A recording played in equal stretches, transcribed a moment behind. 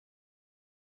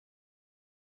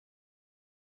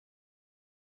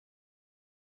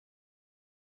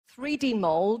3D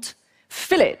mold,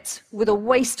 fill it with a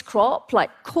waste crop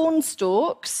like corn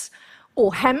stalks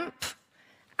or hemp,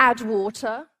 add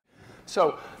water.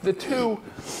 So the two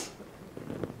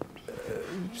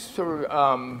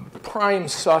prime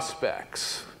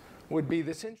suspects would be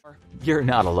this. You're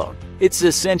not alone. It's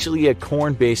essentially a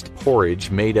corn-based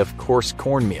porridge made of coarse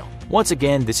cornmeal. Once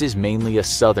again, this is mainly a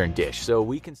southern dish, so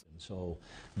we can... So,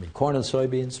 I mean, corn and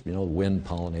soybeans, the wind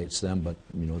pollinates them, but,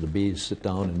 the bees sit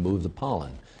down and move the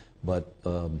pollen. But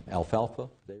alfalfa...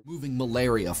 Moving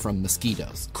malaria from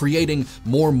mosquitoes, creating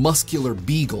more muscular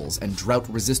beagles and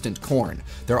drought-resistant corn.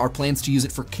 There are plans to use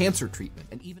it for cancer treatment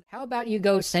and even... How about you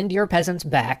go send your peasants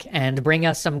back and bring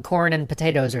us some corn and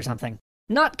potatoes or something?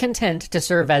 Not content to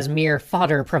serve as mere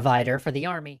fodder provider for the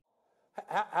army.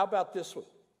 How about this one?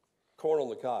 Corn on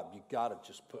the cob. You gotta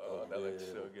just put a little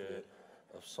bit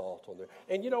of salt on there.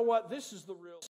 And you know what? This is the real...